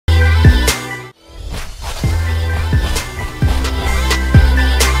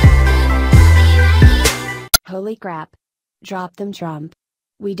Holy crap. Drop them, Trump.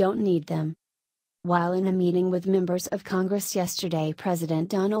 We don't need them. While in a meeting with members of Congress yesterday, President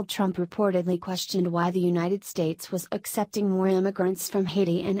Donald Trump reportedly questioned why the United States was accepting more immigrants from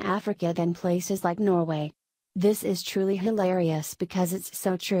Haiti and Africa than places like Norway. This is truly hilarious because it's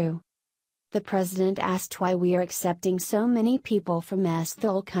so true. The president asked why we are accepting so many people from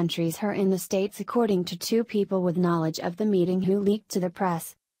thole countries here in the States, according to two people with knowledge of the meeting who leaked to the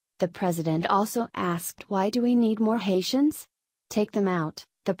press. The president also asked, why do we need more Haitians? Take them out.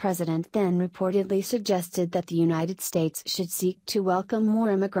 The president then reportedly suggested that the United States should seek to welcome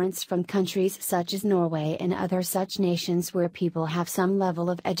more immigrants from countries such as Norway and other such nations where people have some level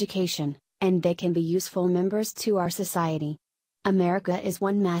of education, and they can be useful members to our society. America is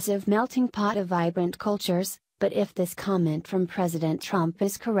one massive melting pot of vibrant cultures, but if this comment from President Trump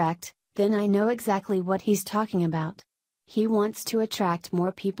is correct, then I know exactly what he's talking about. He wants to attract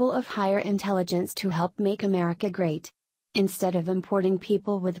more people of higher intelligence to help make America great. Instead of importing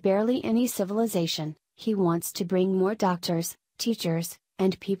people with barely any civilization, he wants to bring more doctors, teachers,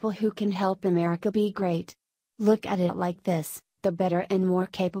 and people who can help America be great. Look at it like this: the better and more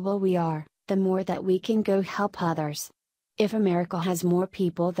capable we are, the more that we can go help others. If America has more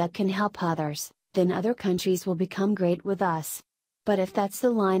people that can help others, then other countries will become great with us. But if that's the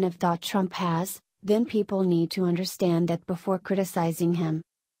line of thought Trump has, then people need to understand that before criticizing him.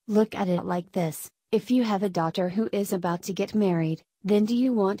 Look at it like this: if you have a daughter who is about to get married, then do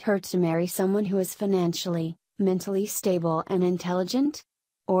you want her to marry someone who is financially, mentally stable and intelligent?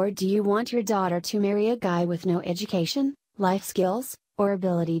 Or do you want your daughter to marry a guy with no education, life skills, or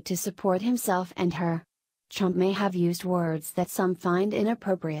ability to support himself and her? Trump may have used words that some find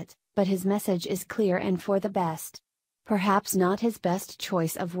inappropriate, but his message is clear and for the best. Perhaps not his best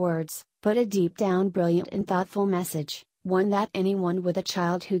choice of words, but a deep down brilliant and thoughtful message, one that anyone with a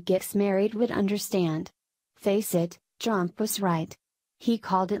child who gets married would understand. Face it, Trump was right. He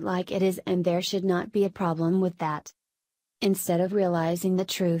called it like it is, and there should not be a problem with that. Instead of realizing the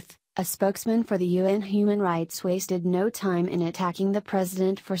truth, a spokesman for the UN Human Rights wasted no time in attacking the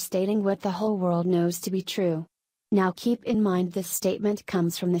president for stating what the whole world knows to be true. Now keep in mind this statement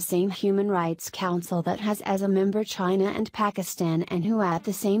comes from the same Human Rights Council that has as a member China and Pakistan, and who at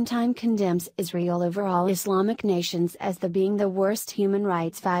the same time condemns Israel over all Islamic nations as being the worst human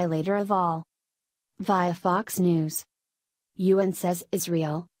rights violator of all. Via Fox News. UN says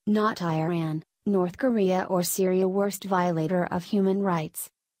Israel, not Iran, North Korea or Syria worst violator of human rights.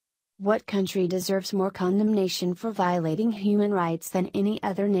 What country deserves more condemnation for violating human rights than any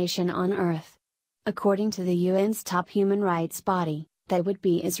other nation on earth? According to the UN's top human rights body, that would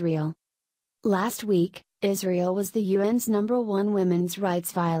be Israel. Last week, Israel was the UN's #1 women's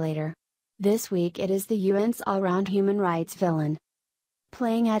rights violator. This week it is the UN's all-round human rights villain.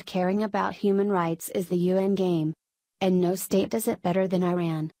 Playing at caring about human rights is the UN game. And no state does it better than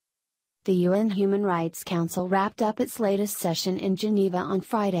Iran. The UN Human Rights Council wrapped up its latest session in Geneva on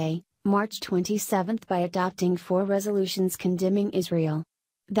Friday, March 27 by adopting 4 resolutions condemning Israel.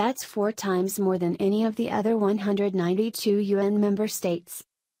 That's 4 times more than any of the other 192 UN member states.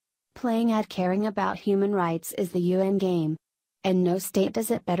 Playing at caring about human rights is the UN game. And no state does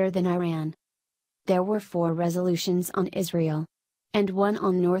it better than Iran. There were 4 resolutions on Israel. And 1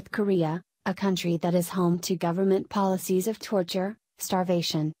 on North Korea, a country that is home to government policies of torture,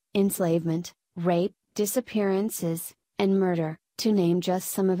 starvation, enslavement, rape, disappearances, and murder, to name just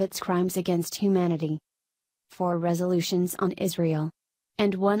some of its crimes against humanity. 4 resolutions on Israel.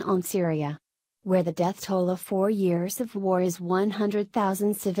 And 1 on Syria, where the death toll of 4 years of war is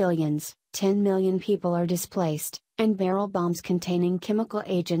 100,000 civilians, 10 million people are displaced, and barrel bombs containing chemical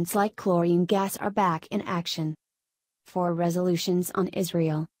agents like chlorine gas are back in action. 4 resolutions on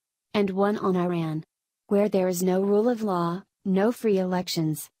Israel. And 1 on Iran, where there is no rule of law, no free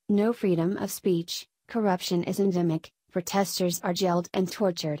elections, no freedom of speech, corruption is endemic, protesters are jailed and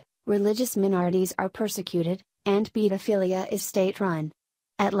tortured, religious minorities are persecuted, and pedophilia is state-run.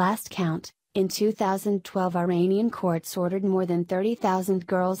 At last count, in 2012 Iranian courts ordered more than 30,000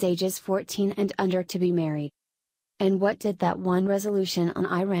 girls ages 14 and under to be married. And what did that one resolution on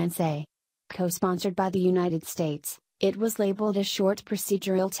Iran say? Co-sponsored by the United States, it was labeled a short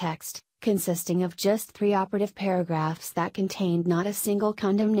procedural text, consisting of just 3 operative paragraphs that contained not a single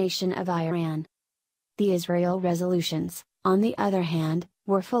condemnation of Iran. The Israel resolutions, on the other hand,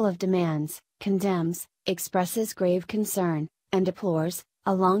 were full of demands, condemns, expresses grave concern, and deplores,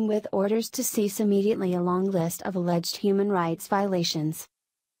 along with orders to cease immediately a long list of alleged human rights violations.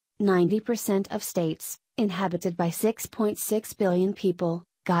 90% of states, inhabited by 6.6 billion people,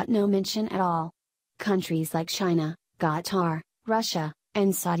 got no mention at all. Countries like China, Qatar, Russia,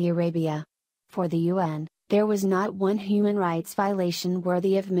 and Saudi Arabia. For the UN, There was not one human rights violation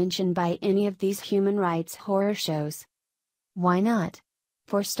worthy of mention by any of these human rights horror shows. Why not?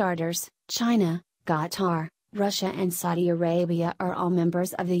 For starters, China, Qatar, Russia and Saudi Arabia are all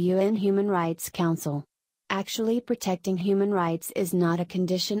members of the UN Human Rights Council. Actually protecting human rights is not a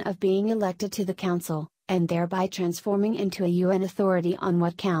condition of being elected to the council, and thereby transforming into a UN authority on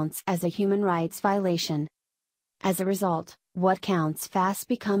what counts as a human rights violation. As a result, what counts fast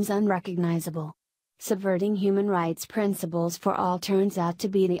becomes unrecognizable. Subverting human rights principles for all turns out to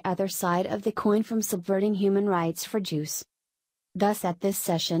be the other side of the coin from subverting human rights for Jews. Thus at this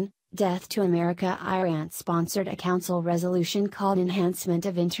session, Death to America Iran sponsored a council resolution called Enhancement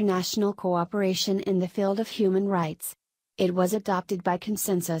of International Cooperation in the Field of Human Rights. It was adopted by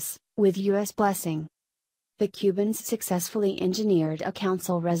consensus, with U.S. blessing. The Cubans successfully engineered a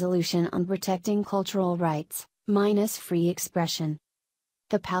council resolution on protecting cultural rights, minus free expression.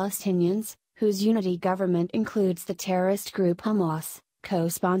 The Palestinians, whose unity government includes the terrorist group Hamas,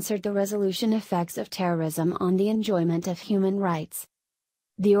 co-sponsored the resolution Effects of Terrorism on the Enjoyment of Human Rights.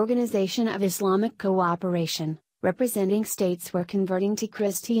 The Organization of Islamic Cooperation, representing states where converting to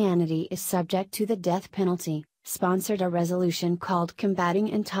Christianity is subject to the death penalty, sponsored a resolution called Combating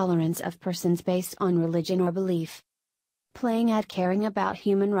Intolerance of Persons Based on Religion or Belief. Playing at caring about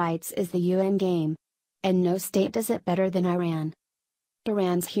human rights is the UN game. And no state does it better than Iran.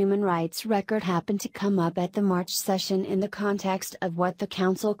 Iran's human rights record happened to come up at the March session in the context of what the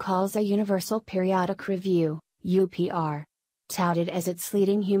Council calls a Universal Periodic Review, UPR. Touted as its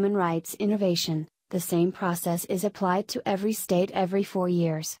leading human rights innovation, the same process is applied to every state every 4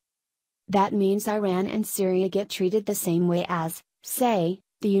 years. That means Iran and Syria get treated the same way as, say,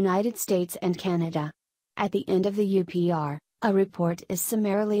 the United States and Canada. At the end of the UPR, a report is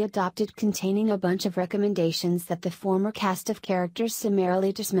summarily adopted containing a bunch of recommendations that the former cast of characters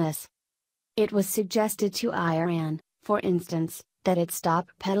summarily dismiss. It was suggested to Iran, for instance, that it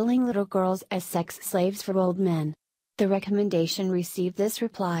stop peddling little girls as sex slaves for old men. The recommendation received this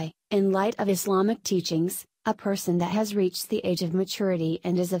reply: in light of Islamic teachings, a person that has reached the age of maturity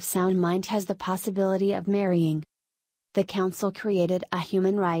and is of sound mind has the possibility of marrying. The Council created a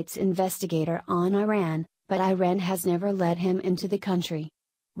human rights investigator on Iran, but Iran has never let him into the country.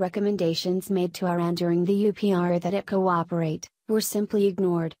 Recommendations made to Iran during the UPR that it cooperate, were simply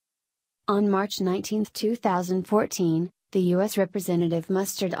ignored. On March 19, 2014, the U.S. representative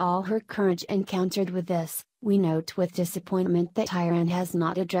mustered all her courage and countered with this: we note with disappointment that Iran has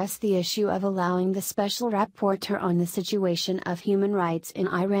not addressed the issue of allowing the special rapporteur on the situation of human rights in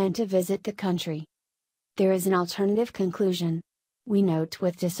Iran to visit the country. There is an alternative conclusion. We note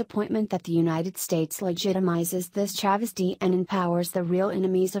with disappointment that the United States legitimizes this travesty and empowers the real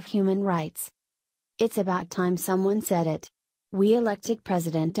enemies of human rights. It's about time someone said it. We elected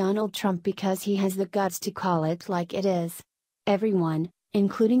President Donald Trump because he has the guts to call it like it is. Everyone,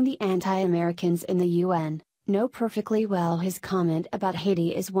 including the anti-Americans in the UN, know perfectly well his comment about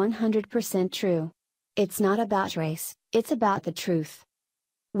Haiti is 100% true. It's not about race, it's about the truth.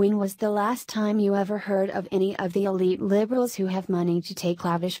 When was the last time you ever heard of any of the elite liberals who have money to take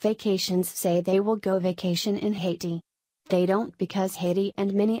lavish vacations say they will go vacation in Haiti? They don't, because Haiti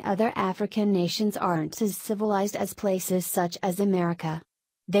and many other African nations aren't as civilized as places such as America.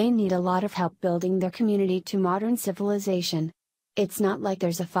 They need a lot of help building their community to modern civilization. It's not like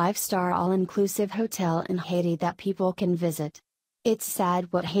there's a 5-star all-inclusive hotel in Haiti that people can visit. It's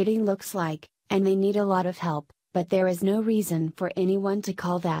sad what Haiti looks like, and they need a lot of help. But there is no reason for anyone to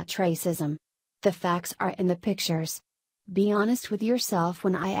call that racism. The facts are in the pictures. Be honest with yourself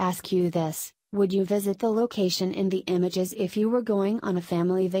when I ask you this: would you visit the location in the images if you were going on a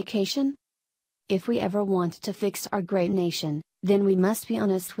family vacation? If we ever want to fix our great nation, then we must be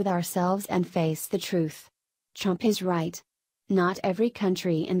honest with ourselves and face the truth. Trump is right. Not every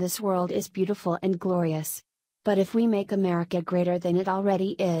country in this world is beautiful and glorious. But if we make America greater than it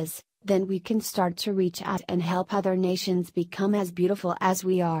already is, then we can start to reach out and help other nations become as beautiful as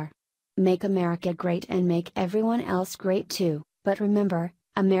we are. Make America great and make everyone else great too, but remember,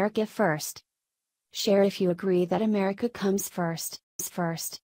 America first. Share if you agree that America comes first.